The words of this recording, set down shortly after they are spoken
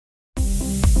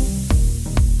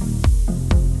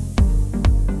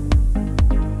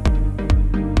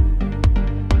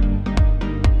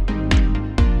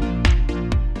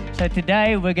So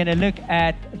today we're going to look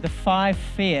at the 5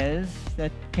 fears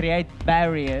that create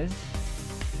barriers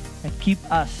that keep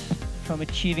us from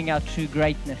achieving our true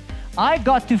greatness. I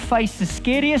got to face the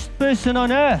scariest person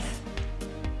on earth,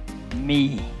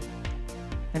 me.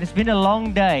 And it's been a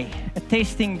long day, a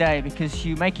testing day, because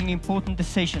you're making important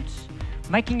decisions,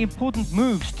 making important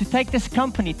moves to take this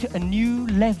company to a new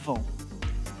level.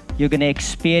 You're going to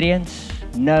experience,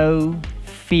 know,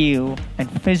 feel,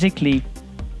 and physically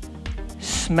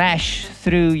smash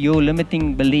through your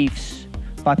limiting beliefs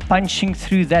by punching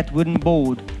through that wooden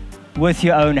board with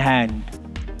your own hand.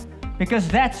 Because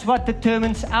that's what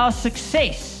determines our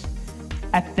success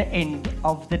at the end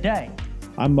of the day.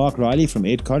 I'm Mark Riley from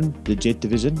EdCon, the Jet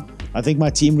Division. I think my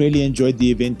team really enjoyed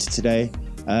the event today.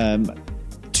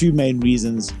 2 main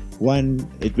reasons. One,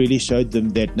 it really showed them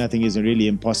that nothing is really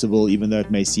impossible, even though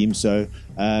it may seem so.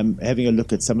 Having a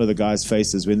look at some of the guys'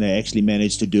 faces when they actually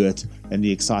managed to do it, and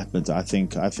the excitement, I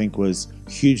think was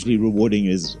hugely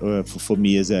rewarding for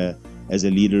me as a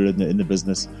leader in the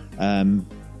business.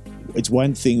 It's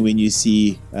one thing when you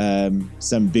see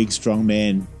some big, strong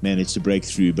man manage to break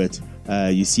through, but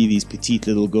you see these petite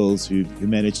little girls who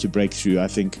manage to break through. I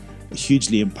think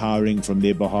hugely empowering on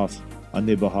their behalf,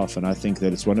 and I think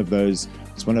that it's one of those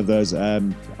I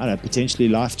don't know, potentially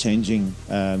life-changing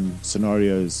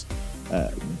scenarios,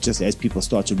 just as people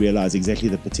start to realize exactly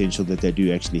the potential that they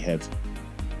do actually have.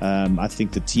 I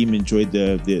think the team enjoyed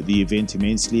the event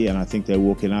immensely, and I think they're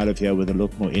walking out of here with a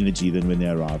lot more energy than when they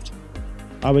arrived.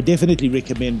 I would definitely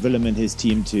recommend Willem and his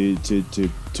team to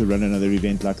run another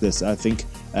event like this. I think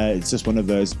it's just one of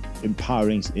those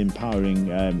empowering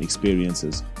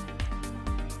experiences.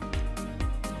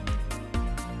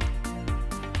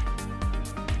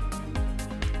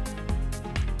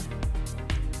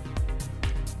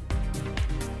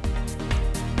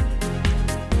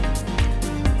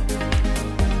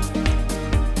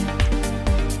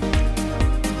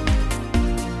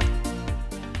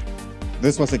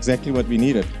 This was exactly what we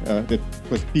needed. That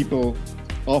was people,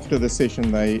 after the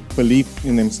session, they believed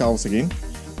in themselves again.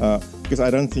 Because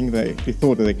I don't think they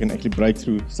thought that they can actually break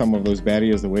through some of those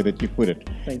barriers the way that you put it.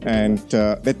 And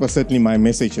that was certainly my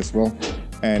message as well.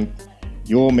 And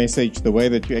your message, the way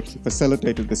that you actually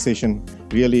facilitated the session,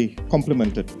 really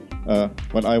complemented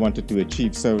what I wanted to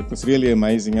achieve. So it was really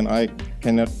amazing, and I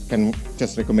can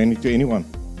just recommend it to anyone.